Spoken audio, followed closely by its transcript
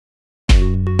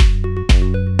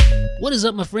What is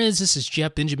up, my friends? This is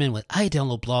Jeff Benjamin with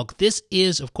iDownload Blog. This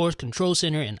is, of course, Control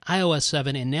Center in iOS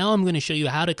 7, and now I'm going to show you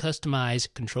how to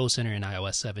customize Control Center in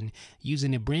iOS 7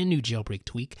 using a brand new jailbreak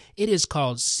tweak. It is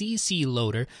called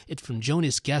CCLoader. It's from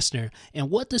Jonas Gessner,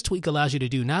 and what this tweak allows you to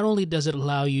do, not only does it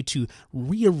allow you to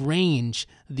rearrange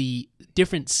the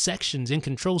different sections in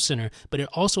Control Center, but it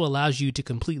also allows you to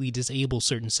completely disable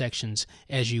certain sections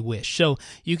as you wish. So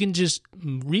you can just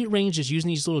rearrange this using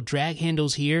these little drag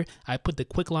handles here. I put the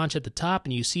quick launch at the top,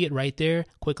 and you see it right there.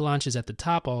 Quick launch is at the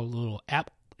top. All the little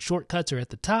app shortcuts are at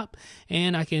the top,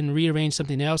 and I can rearrange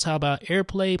something else. How about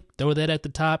AirPlay? Throw that at the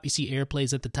top. You see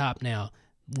AirPlay's at the top now.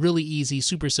 Really easy,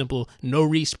 super simple, no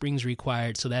resprings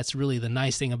required, so that's really the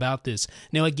nice thing about this.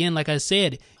 Now again, like I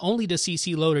said, only does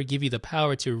CCLoader give you the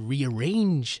power to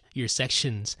rearrange your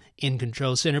sections in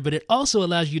Control Center, but it also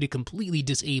allows you to completely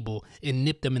disable and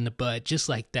nip them in the bud just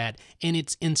like that, and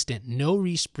it's instant, no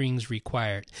resprings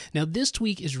required. Now this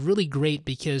tweak is really great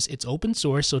because it's open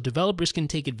source, so developers can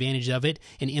take advantage of it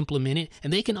and implement it,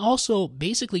 and they can also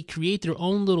basically create their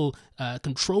own little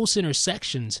Control Center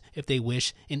sections if they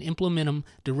wish and implement them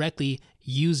directly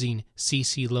using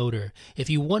CCLoader. If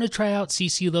you want to try out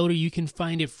CCLoader, you can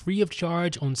find it free of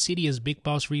charge on Cydia's Big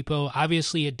Boss repo.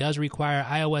 Obviously, it does require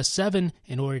iOS 7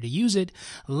 in order to use it.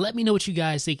 Let me know what you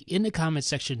guys think in the comment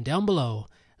section down below.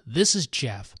 This is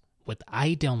Jeff with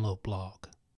iDownload Blog.